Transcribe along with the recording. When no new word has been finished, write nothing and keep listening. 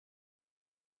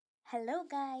Hello,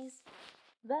 guys.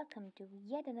 Welcome to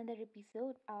yet another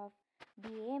episode of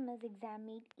BAMS Exam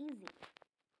Made Easy.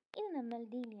 ഇന്ന് നമ്മൾ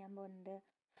deal ചെയ്യാൻ പോകുന്നത്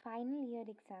final year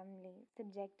എക്സാമിലെ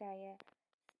സബ്ജക്റ്റായ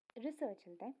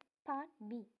റിസർച്ചിലത്തെ part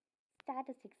B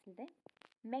സ്റ്റാറ്റിസ്റ്റിക്സിലത്തെ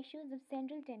measures of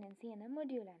central tendency എന്ന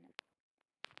മൊഡ്യൂളാണ്.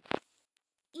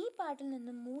 ഈ പാർട്ടിൽ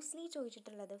നിന്ന് മോസ്റ്റ്ലി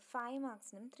ചോദിച്ചിട്ടുള്ളത് 5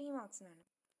 മാർക്സിനും 3 മാർക്സിനാണ്.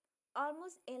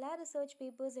 ഓൾമോസ്റ്റ് എല്ലാ റിസർച്ച്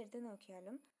പേപ്പേഴ്സ് എടുത്ത്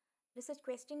നോക്കിയാലും റിസർച്ച്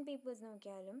ക്വസ്റ്റ്യൻ പേപ്പേഴ്സ്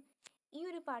നോക്കിയാലും ഈ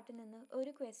ഒരു പാർട്ടിൽ നിന്ന്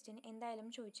ഒരു ക്വസ്റ്റ്യൻ എന്തായാലും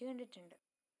ചോദിച്ചു കണ്ടിട്ടുണ്ട്.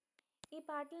 ഈ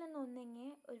പാർട്ടിൽ നിന്ന് ഒന്നെങ്കിൽ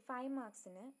ഒരു 5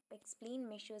 മാർക്സിന് explain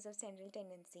measures of central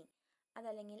tendency,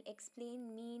 അതല്ലെങ്കിൽ എക്സ്പ്ലെയിൻ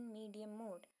മീൻ മീഡിയം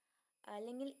മോഡ്,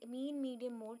 അല്ലെങ്കിൽ മീൻ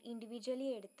മീഡിയം മോഡ് ഇൻഡിവിജ്വലി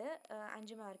എടുത്ത്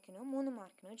 5 മാർക്കിനോ 3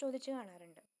 മാർക്കിനോ ചോദിച്ചു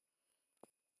കാണാറുണ്ട്.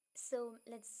 So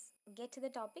let's get to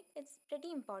the topic. It's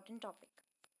pretty important topic.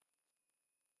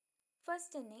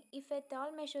 First തന്നെ if at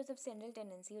all measures of central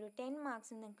tendency ഒരു 10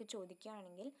 മാർക്സിന് നിങ്ങൾക്ക്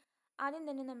ചോദിക്കുകയാണെങ്കിൽ ആദ്യം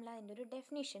തന്നെ നമ്മൾ അതിൻ്റെ ഒരു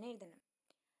ഡെഫിനിഷൻ എഴുതണം.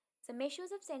 So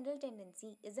measures of central tendency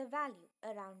is a value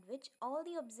around which all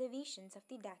the observations of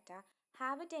the data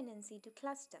have a tendency to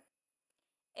cluster.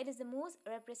 It is the most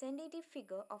representative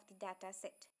figure of the data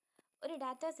set. ഒരു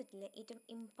data സെറ്റിലെ ഏറ്റവും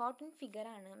important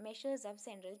ഫിഗറാണ് measures of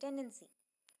central tendency.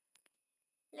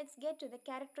 Let's get to the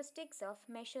characteristics of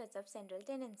measures of central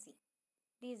tendency.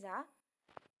 These are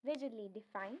rigidly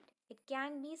defined. It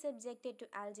can be subjected to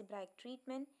algebraic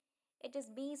treatment. It is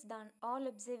based on all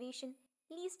observation,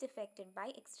 least affected by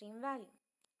extreme value.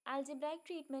 Algebraic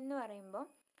treatment എന്ന് പറയുമ്പോൾ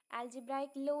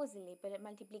algebraic laws ഇല്ലേ, ഇപ്പോൾ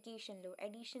multiplication law,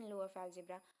 addition law of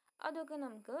algebra, അതൊക്കെ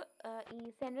നമുക്ക്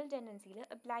ഈ central ടെൻഡൻസിയിൽ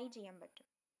apply ചെയ്യാൻ പറ്റും.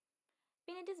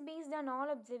 പിന്നെ it is based on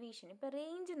all observation. ഇപ്പോൾ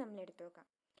റേഞ്ച് നമ്മൾ എടുത്തു നോക്കാം.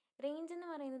 റേഞ്ച് എന്ന്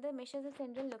പറയുന്നത് മെഷേഴ്സ് ഓഫ്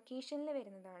സെൻട്രൽ ലൊക്കേഷനിൽ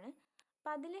വരുന്നതാണ്.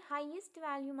 അപ്പോൾ അതിൽ highest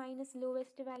value minus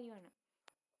lowest value ആണ്.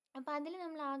 അപ്പോൾ അതിൽ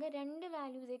നമ്മൾ ആകെ 2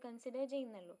 വാല്യൂസേ കൺസിഡർ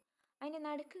ചെയ്യുന്നുള്ളൂ. അതിൻ്റെ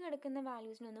നടുക്ക് കിടക്കുന്ന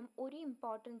വാല്യൂസിനൊന്നും ഒരു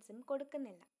ഇമ്പോർട്ടൻസും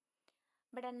കൊടുക്കുന്നില്ല.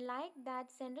 But unlike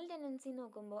that central tendency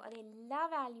നോക്കുമ്പോൾ അത് എല്ലാ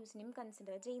വാല്യൂസിനെയും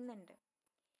കൺസിഡർ ചെയ്യുന്നുണ്ട്.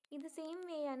 ഇത് സെയിം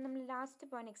വേ ആണ് നമ്മൾ ലാസ്റ്റ്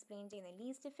പോയിന്റ് എക്സ്പ്ലെയിൻ ചെയ്യുന്നത്,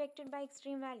 least affected by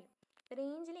extreme value.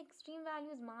 റേഞ്ചിൽ എക്സ്ട്രീം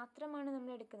വാല്യൂസ് മാത്രമാണ്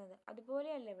നമ്മൾ എടുക്കുന്നത്.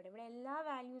 അതുപോലെയല്ല ഇവിടെ എല്ലാ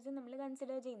വാല്യൂസും നമ്മൾ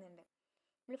കൺസിഡർ ചെയ്യുന്നുണ്ട്.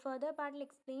 നമ്മൾ ഫർദർ പാർട്ടിൽ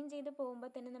എക്സ്പ്ലെയിൻ ചെയ്ത്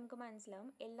പോകുമ്പോൾ തന്നെ നമുക്ക്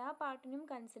മനസ്സിലാവും എല്ലാ പാർട്ടിനും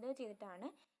കൺസിഡർ ചെയ്തിട്ടാണ്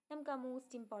നമുക്ക് ആ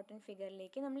മോസ്റ്റ് ഇമ്പോർട്ടൻറ്റ്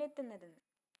ഫിഗറിലേക്ക് നമ്മൾ എത്തുന്നതെന്ന്.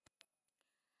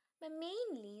 അപ്പം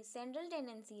മെയിൻലി സെൻട്രൽ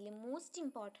ടെൻഡൻസിയിൽ മോസ്റ്റ്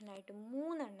ഇമ്പോർട്ടൻ്റ് ആയിട്ട്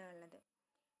 3 എണ്ണമാണ് ഉള്ളത്: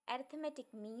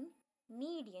 arithmetic mean,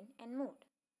 median and mode.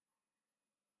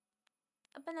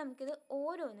 അപ്പം നമുക്കിത്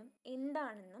ഓരോന്നും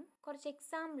എന്താണെന്നും കുറച്ച്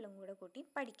എക്സാമ്പിളും കൂടെ കൂട്ടി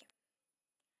പഠിക്കാം.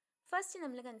 ഫസ്റ്റ്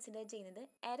നമ്മൾ കൺസിഡർ ചെയ്യുന്നത്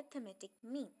arithmetic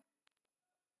mean.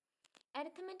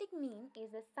 Arithmetic mean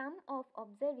is the sum of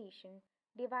observation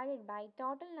divided by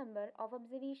total number of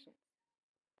observation.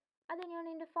 അതുതന്നെയാണ്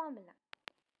എൻ്റെ ഫോർമുല.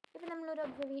 ഇപ്പോൾ നമ്മളൊരു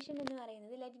ഒബ്സർവേഷൻ എന്ന്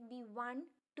പറയുന്നത് ലെറ്റ് ഇറ്റ് ബി 1,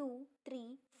 2, 3,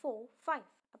 4, 5.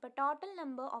 അപ്പോൾ ടോട്ടൽ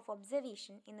നമ്പർ ഓഫ്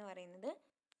ഒബ്സർവേഷൻ എന്ന് പറയുന്നത്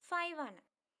 5 ആണ്.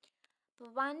 അപ്പോൾ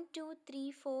 1, 2, 3,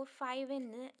 4, 5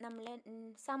 എന്ന് നമ്മൾ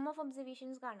സം ഓഫ്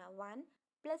ഒബ്സർവേഷൻസ് കാണാം. 1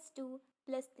 + 2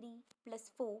 + 3 +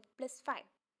 4 +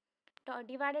 5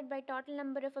 divided by total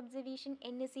number of observation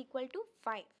n is equal to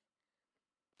 5.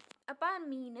 അപ്പോൾ our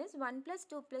mean is 1 +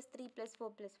 2 + 3 +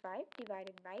 4 + 5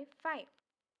 divided by 5.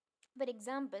 For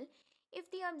example, if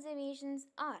the observations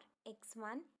are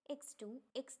x1, x2,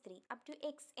 x3 up to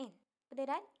xn, there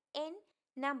are n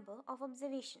number of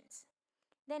observations,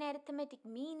 then arithmetic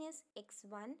mean is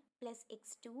x1 plus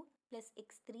x2 plus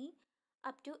x3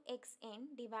 up to xn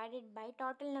divided by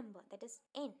total number, that is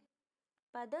n.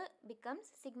 Further becomes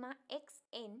sigma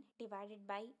xn divided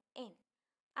by n.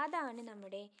 അതാണ്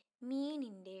നമ്മുടെ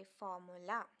മീനിൻ്റെ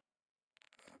formula.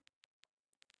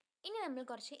 ഇനി നമ്മൾ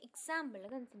കുറച്ച് example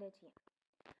consider ചെയ്യാം.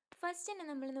 First തന്നെ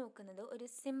നമ്മൾ നോക്കുന്നത് ഒരു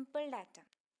സിമ്പിൾ ഡാറ്റ.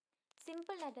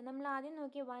 സിമ്പിൾ ഡാറ്റ നമ്മൾ ആദ്യം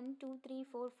നോക്കിയ 1, 2, 3,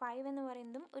 4, 5 എന്ന്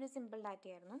പറയുന്നതും ഒരു സിമ്പിൾ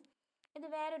ഡാറ്റയായിരുന്നു. ഇത്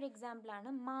വേറൊരു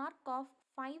എക്സാമ്പിളാണ്. Mark of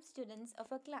 5 students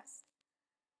of A class.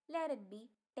 Let it be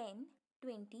 10,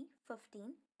 20,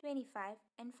 15, 25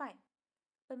 and 5.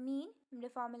 അപ്പോൾ മീൻ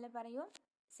നമ്മുടെ ഫോർമുല പറയൂ,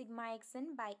 sigma X N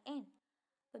by N.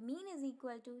 അപ്പോൾ മീൻ is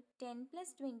equal to 10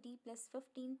 + 20 +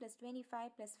 15 +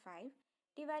 25 + 5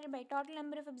 divided by total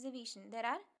number of observation. There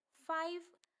are 5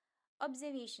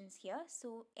 observations here, so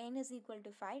n is equal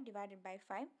to 5 divided by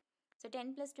 5. So 10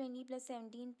 + 20 +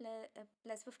 17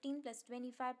 + 15 +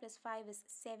 25 + 5 is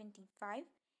 75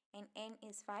 and n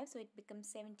is 5, so it becomes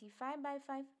 75 by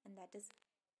 5 and that is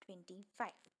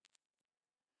 25.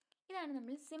 ഇതാണ്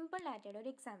നമ്മൾ simple ഡാറ്റയുടെ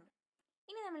ഒരു example.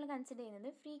 ഇനി നമ്മൾ consider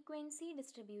ചെയ്യുന്നത് frequency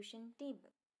distribution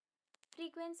table.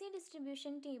 Frequency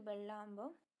distribution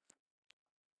ടേബിളിലാകുമ്പോൾ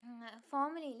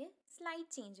ഫോർമുലയിൽ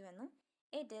slight change വന്നു.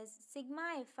 It is sigma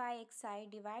fi xi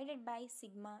divided by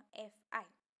sigma fi.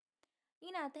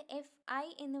 ഇതിനകത്ത് fi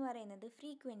എന്ന് പറയുന്നത്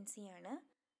ഫ്രീക്വൻസിയാണ്,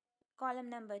 കോളം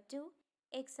നമ്പർ 2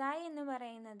 xi എന്ന്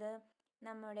പറയുന്നത്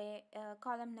നമ്മുടെ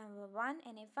column number 1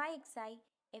 and fi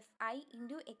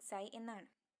into xi എന്നാണ്.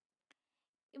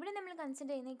 ഇവിടെ നമ്മൾ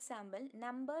കൺസിഡർ ചെയ്യുന്ന example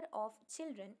number of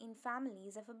children in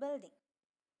families of A building.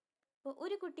 ഇപ്പോൾ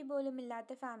ഒരു കുട്ടി പോലും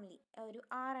ഇല്ലാത്ത ഫാമിലി ഒരു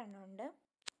 6 എണ്ണം ഉണ്ട്,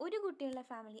 ഒരു കുട്ടിയുള്ള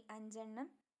ഫാമിലി 5 എണ്ണം,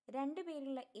 2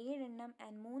 പേരുള്ള 7 എണ്ണം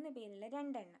ആൻഡ് 3 പേരുള്ള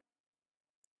 2 എണ്ണം.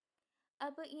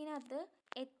 അപ്പോൾ ഇതിനകത്ത്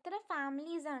എത്ര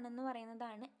ഫാമിലീസ് ആണെന്ന്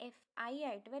പറയുന്നതാണ് FI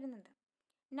ആയിട്ട് വരുന്നത്.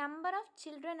 നമ്പർ ഓഫ്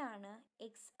ചിൽഡ്രൻ ആണ്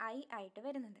XI ആയിട്ട്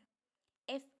വരുന്നത്.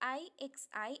 FI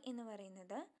XI എന്ന്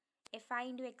പറയുന്നത് FI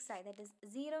into XI, that is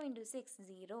 0 into 6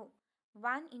 0,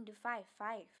 1 into 5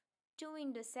 5, 2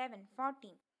 into 7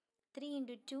 14, 3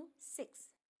 into 2 6.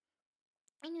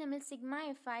 ഇനി നമ്മൾ സിഗ്മ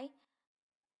FI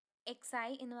XI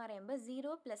എന്ന് പറയുമ്പോൾ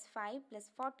 0 plus 5 plus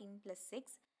 14 plus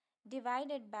 6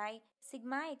 divided by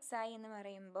sigma XI എന്ന്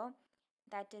പറയുമ്പോൾ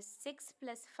that is 6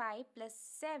 plus 5 plus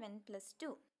 7 plus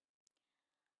 2.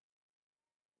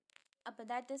 അപ്പോൾ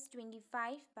that is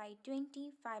 25 by 20,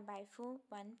 5 by 4,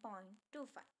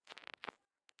 1.25.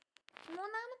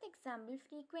 മൂന്നാമത്തെ എക്സാമ്പിൾ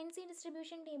ഫ്രീക്വൻസി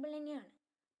ഡിസ്ട്രിബ്യൂഷൻ ടേബിൾ തന്നെയാണ്.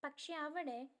 പക്ഷെ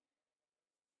അവിടെ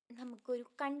നമുക്കൊരു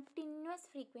കണ്ടിന്യൂസ്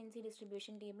ഫ്രീക്വൻസി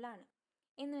ഡിസ്ട്രിബ്യൂഷൻ ടേബിളാണ്.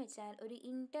 എന്ന് വെച്ചാൽ ഒരു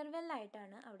ഇൻ്റർവെൽ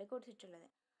ആയിട്ടാണ് അവിടെ കൊടുത്തിട്ടുള്ളത്.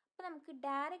 അപ്പോൾ നമുക്ക്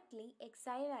ഡയറക്റ്റ്ലി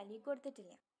XI വാല്യൂ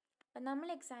കൊടുത്തിട്ടില്ല. അപ്പോൾ നമ്മൾ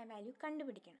XI വാല്യൂ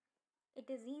കണ്ടുപിടിക്കണം.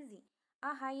 It is easy.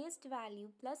 ആ highest value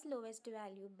plus lowest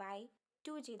value by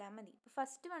 2 ചെയ്താൽ മതി. ഇപ്പോൾ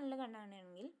ഫസ്റ്റ് വണ്ണിൽ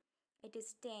കണ്ടാണെങ്കിൽ it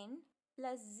is 10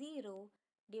 plus 0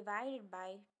 divided by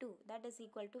 2, that is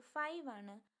equal to 5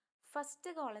 ആണ്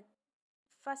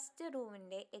first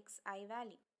റോവിൻ്റെ XI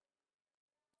value.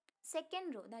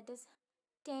 Second row that is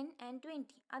 10 and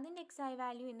 20, അതിൻ്റെ XI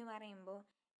വാല്യൂ എന്ന് പറയുമ്പോൾ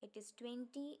it is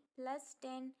 20 plus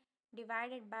 10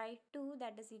 divided by 2,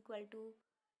 that is equal to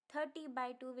 30 by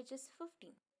 2, which is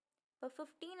 15. അപ്പോൾ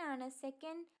 15 ആണ്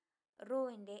second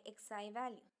റോവിൻ്റെ XI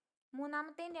value.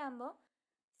 മൂന്നാമത്തേൻ്റെ ആകുമ്പോൾ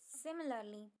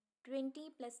similarly 20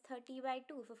 plus 30 by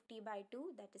 2, 50 by 2,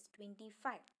 that is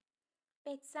 25.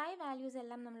 അപ്പോൾ XI values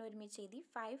എല്ലാം നമ്മൾ ഒരുമിച്ച് എഴുതി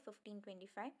 5, 15,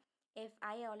 25.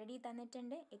 FI ഓൾറെഡി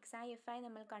തന്നിട്ടുണ്ട്. XI FI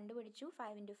നമ്മൾ കണ്ടുപിടിച്ചു.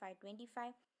 5 into 5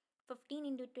 25, 15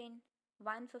 into 10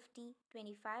 150,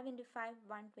 25 into 5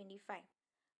 125.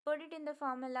 Put it in the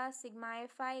formula sigma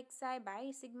FI XI by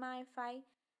sigma FI,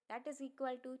 that is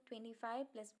equal to 25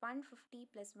 plus 150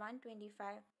 plus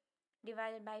 125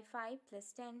 divided by 5 plus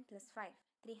 10 plus 5,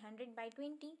 300 by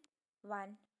 20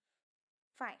 1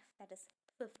 5, that is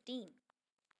 15.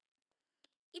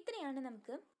 ഇത്രയാണ്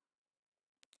നമുക്ക്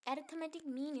arithmetic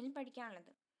മീനിൽ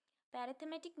പഠിക്കാനുള്ളത്. അപ്പോൾ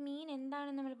arithmetic മീൻ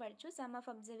എന്താണെന്ന് നമ്മൾ പഠിച്ചു. Some of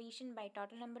observation by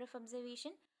total number of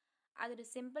observation. അതൊരു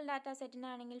simple data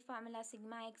സെറ്റിനാണെങ്കിൽ formula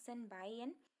sigma XN by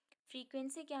N.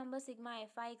 ഫ്രീക്വൻസിക്ക് ആകുമ്പോൾ sigma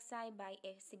FI XI by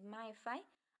sigma FI.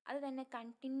 അത് തന്നെ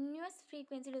കണ്ടിന്യൂസ്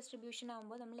ഫ്രീക്വൻസി ഡിസ്ട്രിബ്യൂഷൻ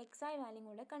ആകുമ്പോൾ നമ്മൾ XI വാല്യൂ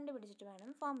കൂടെ കണ്ടുപിടിച്ചിട്ട്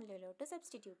വേണം ഫോർമുലയിലോട്ട്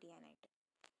സബ്സ്റ്റിറ്റ്യൂട്ട് ചെയ്യാനായിട്ട്.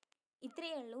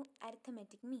 ഇത്രയേ ഉള്ളൂ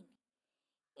അരിത്മെറ്റിക് മീൻ.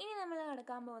 ഇനി നമ്മൾ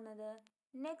കടക്കാൻ പോകുന്നത്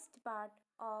next part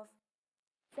of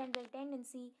central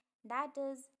tendency, that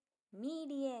is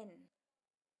median.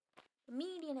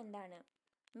 Median എന്താണ്?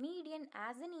 Median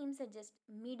as A name suggest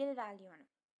middle value ആണ്.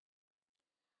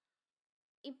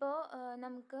 ഇപ്പോൾ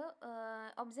നമുക്ക്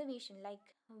ഒബ്സർവേഷൻ ലൈക്ക്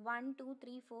 1 2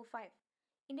 3 4 5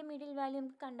 ഇതിൻ്റെ മിഡിൽ വാല്യൂ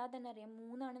നമുക്ക് കണ്ടാൽ തന്നെ അറിയാം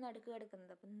 3 ആണ് നടുക്ക്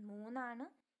കിടക്കുന്നത്. അപ്പം 3 ആണ്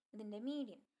ഇതിൻ്റെ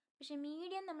മീഡിയൻ. പക്ഷേ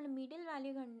മീഡിയൻ നമ്മൾ മിഡിൽ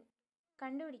വാല്യൂ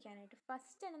കണ്ടുപിടിക്കാനായിട്ട്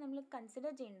ഫസ്റ്റ് തന്നെ നമ്മൾ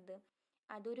കൺസിഡർ ചെയ്യുന്നത്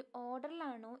അതൊരു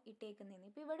ഓർഡറിലാണോ ഇട്ടേക്കുന്നതെന്ന്.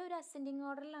 ഇപ്പോൾ ഇവിടെ ഒരു അസെൻഡിങ്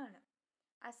ഓർഡറിലാണ്.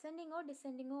 അസെൻഡിങ്ങോ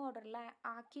ഡിസെൻഡിങ്ങോ ഓർഡറിൽ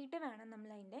ആക്കിയിട്ട് വേണം നമ്മൾ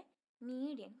അതിൻ്റെ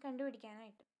മീഡിയൻ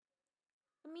കണ്ടുപിടിക്കാനായിട്ട്.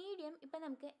 മീഡിയം ഇപ്പം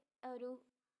നമുക്ക് ഒരു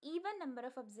ഈവൻ നമ്പർ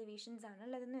ഓഫ് ഒബ്സർവേഷൻസ് ആണ്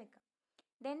ഉള്ളതെന്ന് വെക്കാം.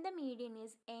 Then the median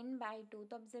is N by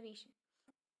 2th observation.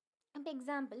 അപ്പോൾ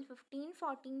എക്സാമ്പിൾ 15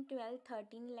 14 12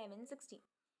 13 11 16.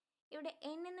 ഇവിടെ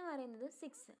N എന്ന് പറയുന്നത്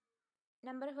 6,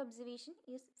 number of observation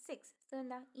is 6. So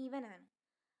എന്താ ഈവൻ ആണ്.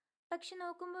 പക്ഷെ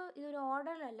നോക്കുമ്പോൾ ഇതൊരു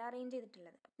ഓർഡറിലല്ല അറേഞ്ച്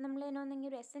ചെയ്തിട്ടുള്ളത്. അപ്പം നമ്മൾ ഒന്നെങ്കിൽ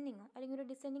ഒരു അസെൻഡിങ്ങോ അല്ലെങ്കിൽ ഒരു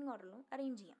ഡിസെൻഡിങ് ഓർഡറിലോ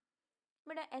അറേഞ്ച് ചെയ്യാം.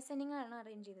 ഇവിടെ അസെൻഡിങ് ആണ്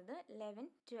അറേഞ്ച് ചെയ്തത് 11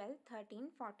 12 13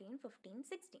 14 15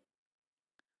 16.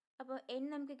 അപ്പോൾ N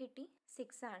നമുക്ക് കിട്ടി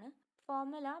 6 ആണ്.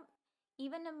 Formula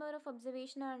even number of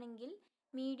observation ആണെങ്കിൽ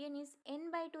median is N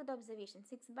by 2th observation.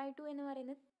 6 by 2 എന്ന്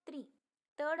പറയുന്നത് 3,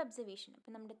 തേർഡ് ഒബ്സർവേഷൻ.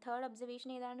 അപ്പം നമ്മുടെ തേർഡ് ഒബ്സർവേഷൻ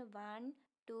ഏതാണ്? 1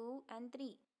 2 and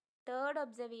 3. Third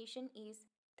observation is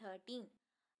 13.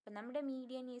 അപ്പം നമ്മുടെ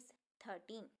മീഡിയൻ ഈസ്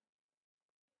 13.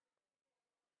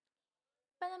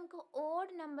 ഇപ്പം നമുക്ക്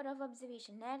ഓഡ് നമ്പർ ഓഫ്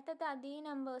ഒബ്സർവേഷൻ, നേരത്തെ അതേ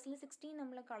നമ്പേഴ്സിൽ 16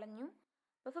 നമ്മൾ കളഞ്ഞു.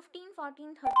 അപ്പോൾ 15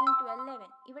 14 13 12 11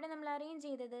 ഇവിടെ നമ്മൾ അറേഞ്ച്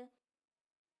ചെയ്തത്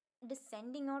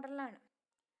ഡിസെൻഡിങ് ഓർഡറിലാണ്.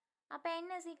 അപ്പോൾ N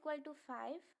is equal to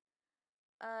 5.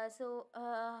 So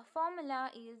formula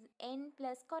is N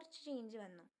plus കുറച്ച് ചേഞ്ച്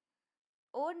വന്നു.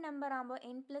 ഓഡ് നമ്പർ ആകുമ്പോൾ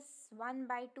N plus 1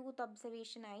 by 2th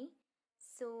observation ആയി.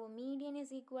 So median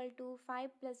is equal to 5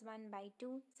 plus 1 by 2,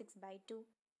 6 by 2,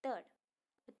 third.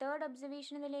 The third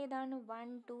observation is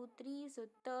 1, 2, 3, so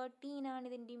 13 ആണ്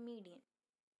ഇതിൻ്റെ median.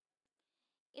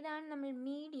 ഇതാണ് നമ്മൾ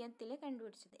മീഡിയത്തിൽ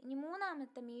കണ്ടുപിടിച്ചത്. ഇനി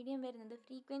മൂന്നാമത്തെ മീഡിയൻ വരുന്നത്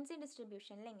ഫ്രീക്വൻസി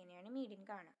ഡിസ്ട്രിബ്യൂഷനിൽ എങ്ങനെയാണ് മീഡിയൻ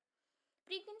കാണുക.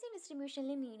 ഫ്രീക്വൻസി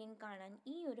ഡിസ്ട്രിബ്യൂഷനിൽ മീഡിയൻ കാണാൻ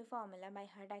ഈ ഒരു ഫോർമുല ബൈ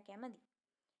ഹാർട്ട് ആക്കിയാൽ മതി.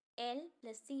 L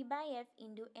plus C by F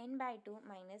into n by 2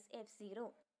 minus F0.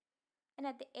 And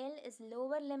at the L is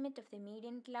lower limit of the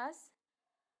median class,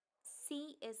 C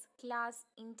is class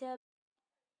interval,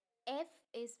 F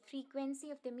is frequency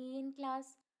of the median class,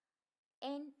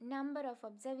 n number of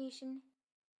observation,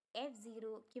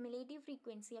 F0 cumulative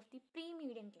frequency of the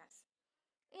pre-median class.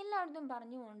 എല്ലായിടത്തും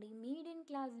പറഞ്ഞുകൊണ്ട് ഈ median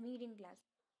class.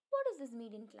 What is this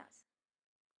median class?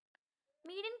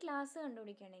 Median class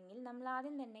കണ്ടുപിടിക്കണമെങ്കിൽ നമ്മൾ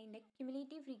ആദ്യം തന്നെ ഇതിൻ്റെ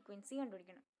cumulative frequency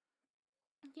കണ്ടുപിടിക്കണം.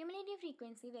 Cumulative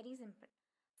frequency very simple.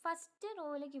 First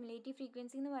റോയിൽ cumulative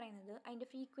frequency എന്ന് പറയുന്നത് അതിൻ്റെ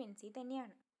ഫ്രീക്വൻസി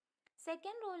തന്നെയാണ്.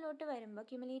 സെക്കൻഡ് റോയിലോട്ട് വരുമ്പോൾ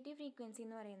ക്യുമുലേറ്റീവ് ഫ്രീക്വൻസി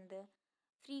എന്ന് പറയുന്നത്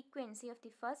frequency of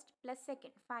the first plus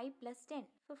second, 5 + 10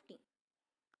 15.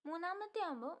 മൂന്നാമത്തെ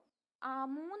ആകുമ്പോൾ ആ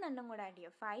മൂന്നെണ്ണം കൂടെ ആഡ്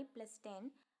ചെയ്യുക, 5 + 10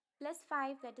 +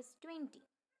 5 that is 20.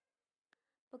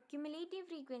 അപ്പോൾ cumulative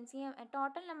frequency,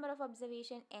 total number of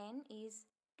observation n is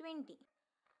 20.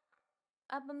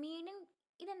 അപ്പോൾ മീഡിയൻ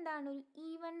ഇതെന്താണ്? ഒരു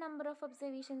ഈവൻ നമ്പർ ഓഫ്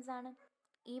ഒബ്സർവേഷൻസ് ആണ്.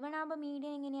 ഈവൻ ആകുമ്പോൾ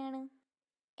മീഡിയൻ എങ്ങനെയാണ്?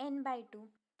 n/2.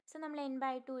 സോ നമ്മൾ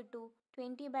n/2 ഇട്ടു,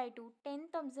 20/2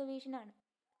 10th ഒബ്സർവേഷൻ ആണ്.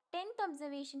 10th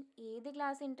ഒബ്സർവേഷൻ ഏത്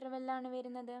ക്ലാസ് ഇൻ്റർവെല്ലാണ്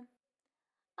വരുന്നത്?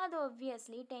 അത്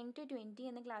ഒബ്വിയസ്ലി 10 to 20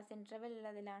 എന്ന ക്ലാസ് ഇൻ്റർവെൽ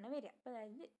ഉള്ളതിലാണ് വരിക. അപ്പോൾ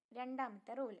അതായത്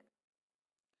രണ്ടാമത്തെ റോള്.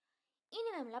 ഇനി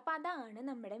നമ്മൾ അപ്പോൾ അതാണ്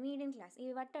നമ്മുടെ മീഡിയൻ ക്ലാസ്. ഈ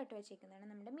വട്ടമിട്ട് വെച്ചേക്കുന്നതാണ്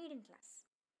നമ്മുടെ മീഡിയൻ ക്ലാസ്.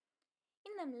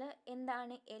 ഇനി നമ്മൾ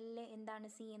എന്താണ് എൽ, എന്താണ്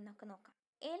സി എന്നൊക്കെ നോക്കാം.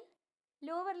 L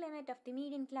lower limit of the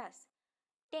median class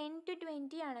 10 to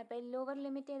 20 ആണ്. അപ്പോൾ ലോവർ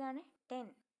ലിമിറ്റ് ഏതാണ്? 10.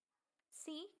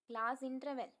 സി ക്ലാസ്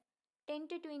ഇൻ്റർവെൽ 10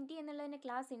 to 20 എന്നുള്ളതിൻ്റെ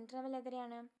ക്ലാസ് ഇൻ്റർവെൽ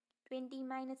എത്രയാണ്? 20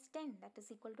 - 10 that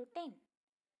is equal to 10.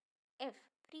 F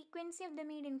frequency of the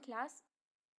median class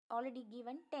already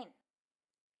given 10.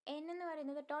 n എന്ന്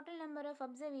പറയുന്നത് total number of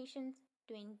observations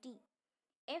 20.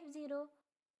 F0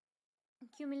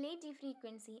 cumulative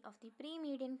frequency of the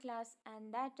pre-median class and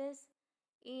that is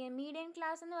ഈ median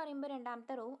class എന്ന് പറയുമ്പോൾ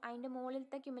രണ്ടാമത്തെ raw അതിൻ്റെ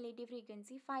മുകളിലത്തെ cumulative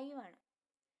frequency 5 ആണ്.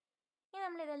 ഇനി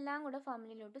നമ്മളിതെല്ലാം കൂടെ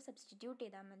ഫോർമുലയിലോട്ട് സബ്സ്റ്റിറ്റ്യൂട്ട്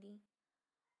ചെയ്താൽ മതി,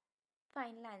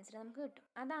 ഫൈനൽ ആൻസർ നമുക്ക് കിട്ടും.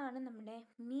 അതാണ് നമ്മുടെ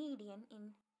median in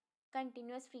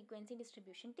continuous frequency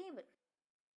distribution table.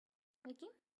 Okay,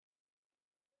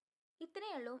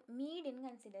 ഇത്രയേ ഉള്ളൂ മീഡിയൻ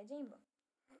കൺസിഡർ ചെയ്യുമ്പോൾ.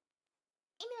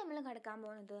 ഇനി നമ്മൾ കടക്കാൻ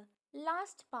പോകുന്നത്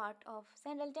last part of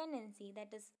central tendency,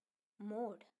 that is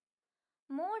mode.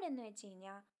 Mode എന്ന് വെച്ച്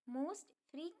കഴിഞ്ഞാൽ മോസ്റ്റ്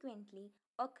ഫ്രീക്വൻ്റ്ലി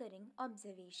ഒക്കറിങ്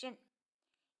ഒബ്സർവേഷൻ.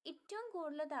 ഏറ്റവും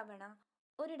കൂടുതൽ തവണ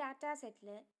ഒരു ഡാറ്റാ സെറ്റിൽ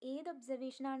ഏത്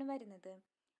ഒബ്സർവേഷനാണ് വരുന്നത്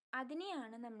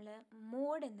അതിനെയാണ് നമ്മൾ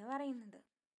മോഡ് എന്ന് പറയുന്നത്.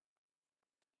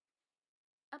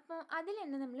 അപ്പോൾ അതിൽ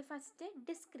തന്നെ നമ്മൾ ഫസ്റ്റ്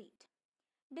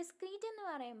ഡിസ്ക്രീറ്റ് എന്ന്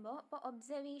പറയുമ്പോൾ ഇപ്പോൾ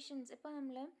ഒബ്സർവേഷൻസ്, ഇപ്പോൾ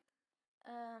നമ്മൾ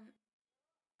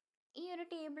ഈ ഒരു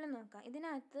ടേബിൾ നോക്കാം.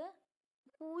 ഇതിനകത്ത്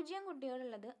 0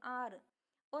 കുട്ടികളുള്ളത് 6,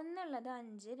 1 ഉള്ളത്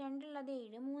 5, 2 ഉള്ളത്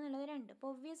 7, 3 ഉള്ളത് 2. അപ്പോൾ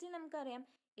ഒബ്വിയസ്ലി നമുക്കറിയാം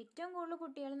ഏറ്റവും കൂടുതൽ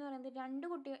കുട്ടികൾ എന്ന് പറയുന്നത് 2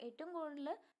 കുട്ടികൾ, ഏറ്റവും കൂടുതൽ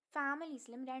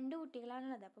ഫാമിലീസിലും 2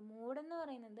 കുട്ടികളാണുള്ളത്. അപ്പോൾ മോഡെന്ന്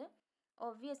പറയുന്നത്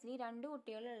ഒബ്വിയസ്ലി 2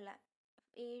 കുട്ടികളുള്ള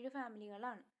 7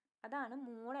 ഫാമിലികളാണ്. അതാണ്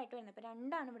മോഡായിട്ട് വരുന്നത്. അപ്പോൾ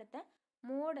 2 ഇവിടുത്തെ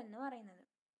മോഡ് എന്ന് പറയുന്നത്.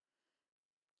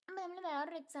 അപ്പോൾ നമ്മൾ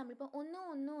വേറൊരു എക്സാമ്പിൾ, ഇപ്പോൾ 1,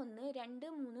 1, 1,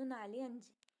 2, 3, 4, 5.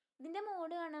 ഇതിൻ്റെ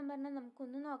മോഡ് കാണാൻ പറഞ്ഞാൽ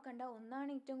നമുക്കൊന്നും നോക്കണ്ട,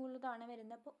 1 ഏറ്റവും കൂടുതൽ തവണ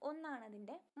വരുന്നത്. അപ്പോൾ 1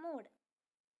 അതിൻ്റെ മോഡ്.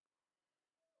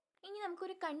 ഇനി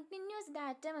നമുക്കൊരു കണ്ടിന്യൂസ്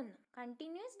ഡാറ്റ വന്നു.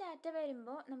 കണ്ടിന്യൂസ് ഡാറ്റ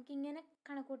വരുമ്പോൾ നമുക്കിങ്ങനെ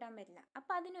കണക്കൂട്ടാൻ പറ്റില്ല.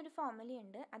 അപ്പോൾ അതിനൊരു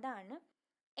ഫോർമുലയുണ്ട്. അതാണ്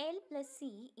L + C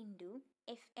 ×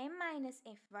 Fm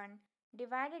 - F1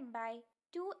 divided by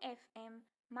 2Fm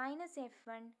 -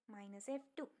 F1 -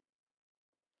 F2.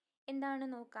 എന്താണ്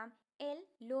നോക്കാം. L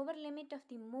lower limit of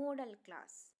the model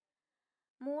class.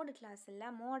 Mode class അല്ല,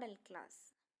 model class.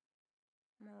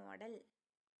 Model.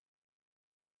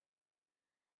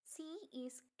 C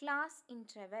is class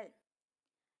interval.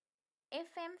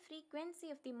 Fm frequency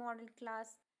of the model class.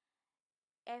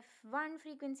 F1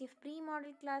 frequency of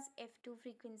pre-model class. F2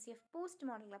 frequency of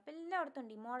post-model class. അപ്പോൾ എല്ലായിടത്തും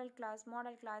ഉണ്ട് model class,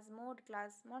 model class, mode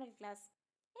class, model class.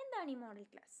 എന്താണ് ഈ model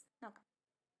class നോക്കാം.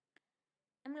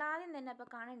 നമ്മൾ ആദ്യം തന്നെ അപ്പോൾ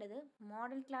കാണേണ്ടത്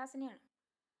മോഡൽ ക്ലാസ്സിനെയാണ്.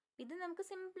 ഇത് നമുക്ക്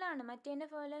സിമ്പിളാണ്. മറ്റേതിൻ്റെ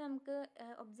പോലെ നമുക്ക്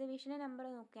ഒബ്സർവേഷൻ്റെ നമ്പർ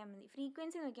നോക്കിയാൽ മതി,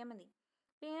 ഫ്രീക്വൻസി നോക്കിയാൽ മതി.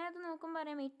 അപ്പോൾ ഇതിനകത്ത് നോക്കുമ്പോൾ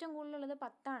പറയാം ഏറ്റവും കൂടുതലുള്ളത്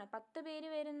 10 ആണ്. 10 പേര്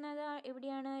വരുന്നത്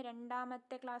എവിടെയാണ്?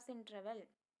 രണ്ടാമത്തെ ക്ലാസ് ഇൻ്റർവെൽ.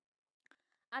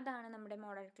 അതാണ് നമ്മുടെ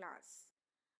മോഡൽ ക്ലാസ്.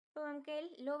 അപ്പോൾ നമുക്ക്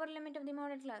lower limit of the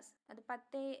model class അത്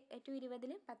 10 to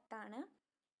 20 10 ആണ്.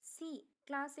 സി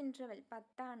ക്ലാസ് ഇൻ്റർവെൽ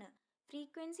 10 ആണ്.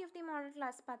 Frequency of the model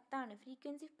class 10.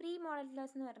 Frequency pre model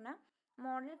class എന്ന് പറഞ്ഞാൽ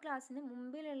മോഡൽ ക്ലാസ്സിന്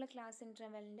മുമ്പിലുള്ള class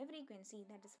ഇൻ്റർവെല്ലിൻ്റെ frequency,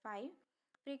 that is 5.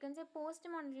 Frequency post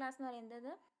model class എന്ന്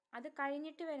പറയുന്നത് അത്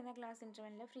കഴിഞ്ഞിട്ട് വരുന്ന class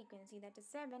ഇൻ്റർവെല്ലിൻ്റെ frequency, that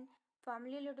is 7.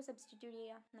 ഫോർമുലയിലോട്ട് substitute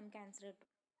ചെയ്യുക, നമുക്ക് ആൻസർ കിട്ടും.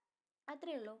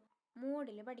 അത്രയേ ഉള്ളൂ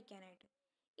മോഡിൽ പഠിക്കാനായിട്ട്.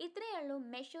 ഇത്രയേ ഉള്ളൂ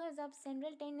മെഷേഴ്സ് ഓഫ്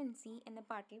സെൻട്രൽ ടെൻഡൻസി എന്ന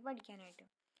പാർട്ടിൽ പഠിക്കാനായിട്ട്.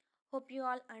 Hope you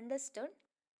all understood.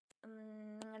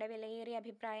 നിങ്ങളുടെ വിലയേറിയ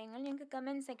അഭിപ്രായങ്ങൾ ഞങ്ങൾക്ക്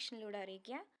കമൻറ്റ് സെക്ഷനിലൂടെ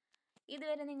അറിയിക്കുക.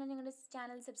 ഇതുവരെ നിങ്ങൾ ഞങ്ങളുടെ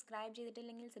ചാനൽ സബ്സ്ക്രൈബ്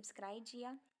ചെയ്തിട്ടില്ലെങ്കിൽ സബ്സ്ക്രൈബ്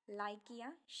ചെയ്യുക, ലൈക്ക്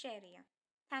ചെയ്യുക, ഷെയർ ചെയ്യുക.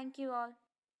 Thank you all.